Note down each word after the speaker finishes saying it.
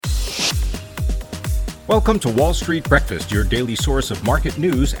Welcome to Wall Street Breakfast, your daily source of market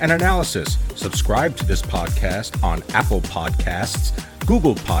news and analysis. Subscribe to this podcast on Apple Podcasts,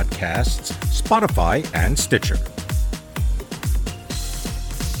 Google Podcasts, Spotify, and Stitcher.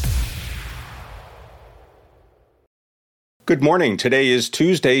 Good morning. Today is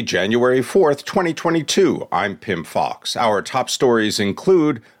Tuesday, January 4th, 2022. I'm Pim Fox. Our top stories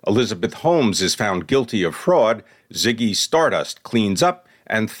include Elizabeth Holmes is found guilty of fraud, Ziggy Stardust cleans up,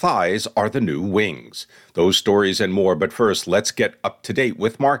 and thighs are the new wings. Those stories and more, but first, let's get up to date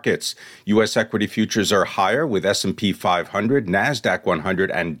with markets. U.S. equity futures are higher with S&P 500, NASDAQ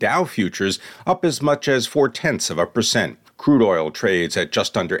 100, and Dow futures up as much as 0.4%. Crude oil trades at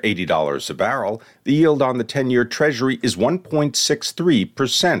just under $80 a barrel. The yield on the 10-year Treasury is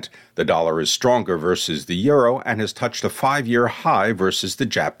 1.63%. The dollar is stronger versus the euro and has touched a 5-year high versus the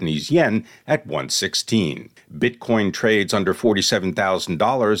Japanese yen at 116. Bitcoin trades under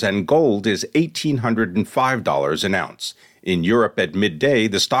 $47,000 and gold is $1,805 an ounce. In Europe at midday,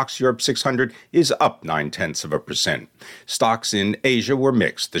 the Stoxx Europe 600 is up 0.9%. Stocks in Asia were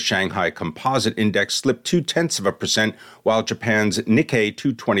mixed. The Shanghai Composite Index slipped 0.2%, while Japan's Nikkei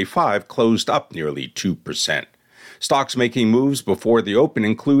 225 closed up nearly 2%. Stocks making moves before the open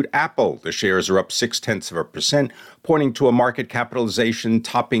include Apple. The shares are up 0.6%, pointing to a market capitalization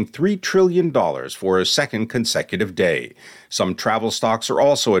topping $3 trillion for a second consecutive day. Some travel stocks are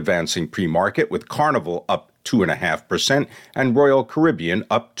also advancing pre-market, with Carnival up 2.5% and Royal Caribbean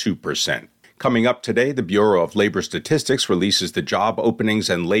up 2%. Coming up today, the Bureau of Labor Statistics releases the Job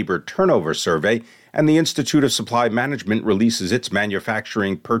Openings and Labor Turnover Survey, and the Institute of Supply Management releases its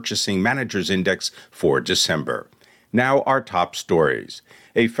Manufacturing Purchasing Managers Index for December. Now our top stories.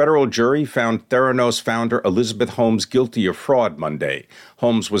 A federal jury found Theranos founder Elizabeth Holmes guilty of fraud Monday.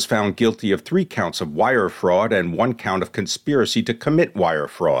 Holmes was found guilty of 3 counts of wire fraud and 1 count of conspiracy to commit wire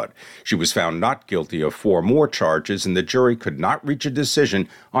fraud. She was found not guilty of 4 more charges, and the jury could not reach a decision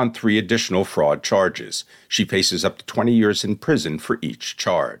on 3 additional fraud charges. She faces up to 20 years in prison for each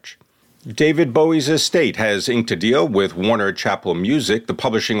charge. David Bowie's estate has inked a deal with Warner Chappell Music, the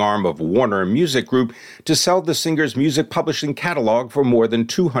publishing arm of Warner Music Group, to sell the singer's music publishing catalog for more than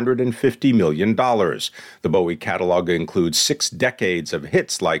 $250 million. The Bowie catalog includes 6 decades of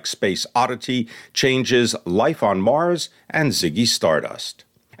hits like Space Oddity, Changes, Life on Mars, and Ziggy Stardust.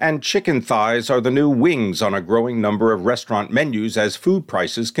 And chicken thighs are the new wings on a growing number of restaurant menus as food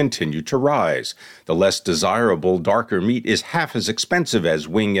prices continue to rise. The less desirable, darker meat is half as expensive as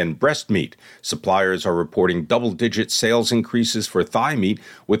wing and breast meat. Suppliers are reporting double-digit sales increases for thigh meat,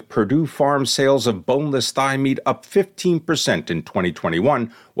 with Purdue Farm sales of boneless thigh meat up 15% in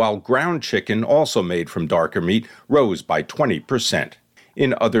 2021, while ground chicken, also made from darker meat, rose by 20%.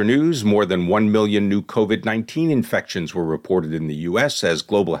 In other news, more than 1 million new COVID-19 infections were reported in the U.S. as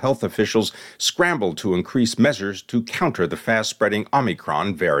global health officials scrambled to increase measures to counter the fast-spreading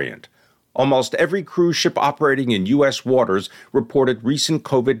Omicron variant. Almost every cruise ship operating in U.S. waters reported recent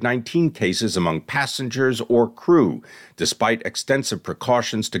COVID-19 cases among passengers or crew, despite extensive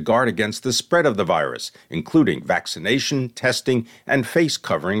precautions to guard against the spread of the virus, including vaccination, testing, and face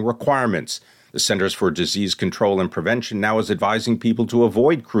covering requirements. The Centers for Disease Control and Prevention now is advising people to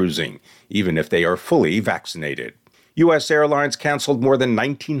avoid cruising, even if they are fully vaccinated. U.S. airlines canceled more than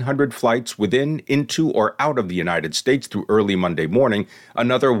 1,900 flights within, into, or out of the United States through early Monday morning.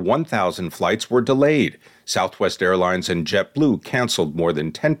 Another 1,000 flights were delayed. Southwest Airlines and JetBlue canceled more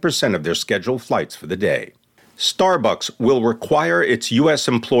than 10% of their scheduled flights for the day. Starbucks will require its U.S.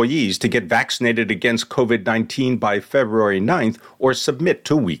 employees to get vaccinated against COVID-19 by February 9th or submit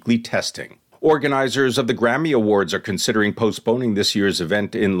to weekly testing. Organizers of the Grammy Awards are considering postponing this year's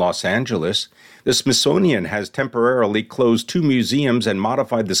event in Los Angeles. The Smithsonian has temporarily closed 2 museums and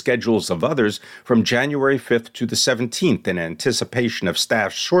modified the schedules of others from January 5th to the 17th in anticipation of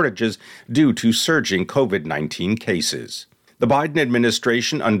staff shortages due to surging COVID-19 cases. The Biden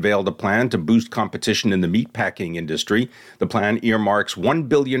administration unveiled a plan to boost competition in the meatpacking industry. The plan earmarks $1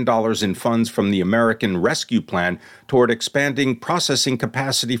 billion in funds from the American Rescue Plan toward expanding processing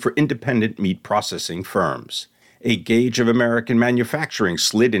capacity for independent meat processing firms. A gauge of American manufacturing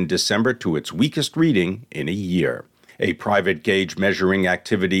slid in December to its weakest reading in a year. A private gauge measuring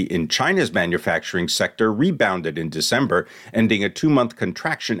activity in China's manufacturing sector rebounded in December, ending a 2-month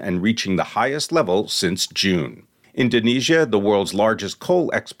contraction and reaching the highest level since June. Indonesia, the world's largest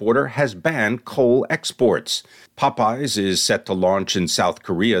coal exporter, has banned coal exports. Popeyes is set to launch in South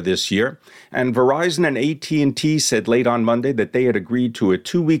Korea this year, and Verizon and AT&T said late on Monday that they had agreed to a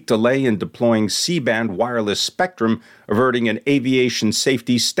 2-week delay in deploying C-band wireless spectrum, averting an aviation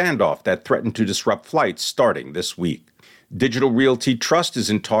safety standoff that threatened to disrupt flights starting this week. Digital Realty Trust is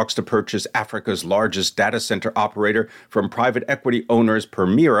in talks to purchase Africa's largest data center operator from private equity owners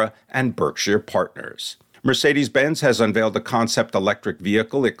Permira and Berkshire Partners. Mercedes-Benz has unveiled a concept electric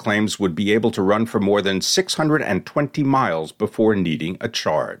vehicle it claims would be able to run for more than 620 miles before needing a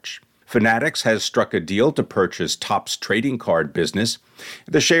charge. Fanatics has struck a deal to purchase Topps trading card business.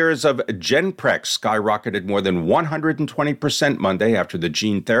 The shares of Genprex skyrocketed more than 120% Monday after the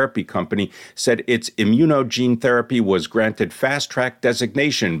gene therapy company said its immunogene therapy was granted fast-track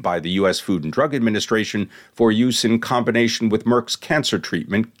designation by the U.S. Food and Drug Administration for use in combination with Merck's cancer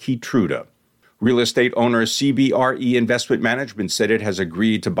treatment, Keytruda. Real estate owner CBRE Investment Management said it has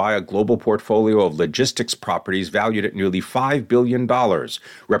agreed to buy a global portfolio of logistics properties valued at nearly $5 billion,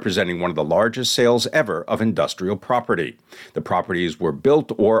 representing one of the largest sales ever of industrial property. The properties were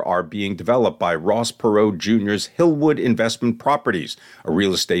built or are being developed by Ross Perot Jr.'s Hillwood Investment Properties, a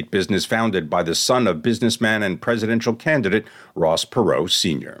real estate business founded by the son of businessman and presidential candidate Ross Perot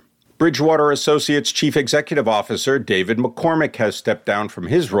Sr. Bridgewater Associates Chief Executive Officer David McCormick has stepped down from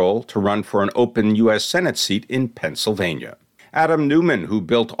his role to run for an open U.S. Senate seat in Pennsylvania. Adam Neumann, who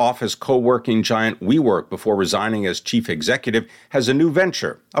built office co-working giant WeWork before resigning as chief executive, has a new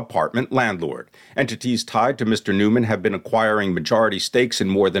venture, Apartment Landlord. Entities tied to Mr. Neumann have been acquiring majority stakes in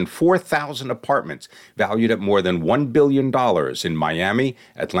more than 4,000 apartments, valued at more than $1 billion in Miami,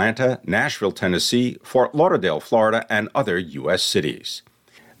 Atlanta, Nashville, Tennessee, Fort Lauderdale, Florida, and other U.S. cities.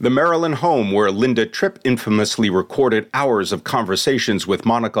 The Maryland home where Linda Tripp infamously recorded hours of conversations with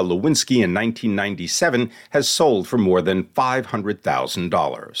Monica Lewinsky in 1997 has sold for more than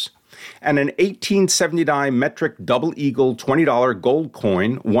 $500,000. And an 1879 metric double eagle $20 gold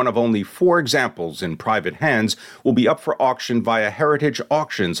coin, one of only 4 examples in private hands, will be up for auction via Heritage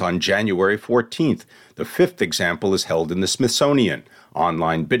Auctions on January 14th. The 5th example is held in the Smithsonian.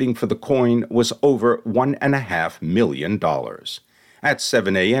 Online bidding for the coin was over $1.5 million. At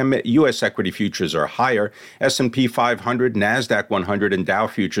 7 a.m., U.S. equity futures are higher. S&P 500, NASDAQ 100, and Dow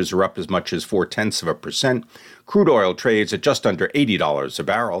futures are up as much as 0.4%. Crude oil trades at just under $80 a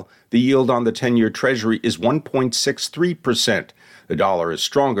barrel. The yield on the 10-year Treasury is 1.63%. The dollar is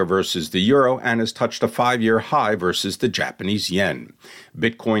stronger versus the euro and has touched a 5-year high versus the Japanese yen.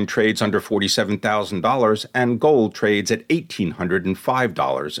 Bitcoin trades under $47,000, and gold trades at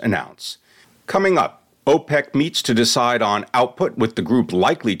 $1,805 an ounce. Coming up, OPEC meets to decide on output, with the group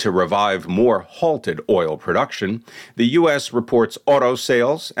likely to revive more halted oil production. The U.S. reports auto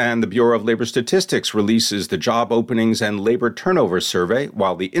sales, and the Bureau of Labor Statistics releases the job openings and labor turnover survey,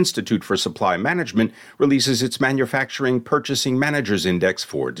 while the Institute for Supply Management releases its Manufacturing Purchasing Managers Index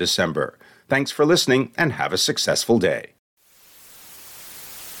for December. Thanks for listening, and have a successful day.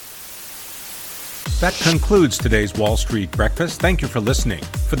 That concludes today's Wall Street Breakfast. Thank you for listening.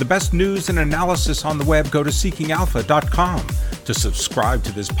 For the best news and analysis on the web, go to seekingalpha.com. To subscribe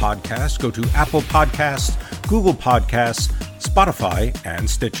to this podcast, go to Apple Podcasts, Google Podcasts, Spotify, and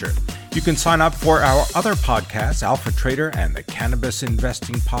Stitcher. You can sign up for our other podcasts, Alpha Trader and the Cannabis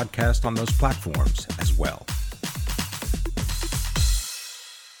Investing Podcast, on those platforms as well.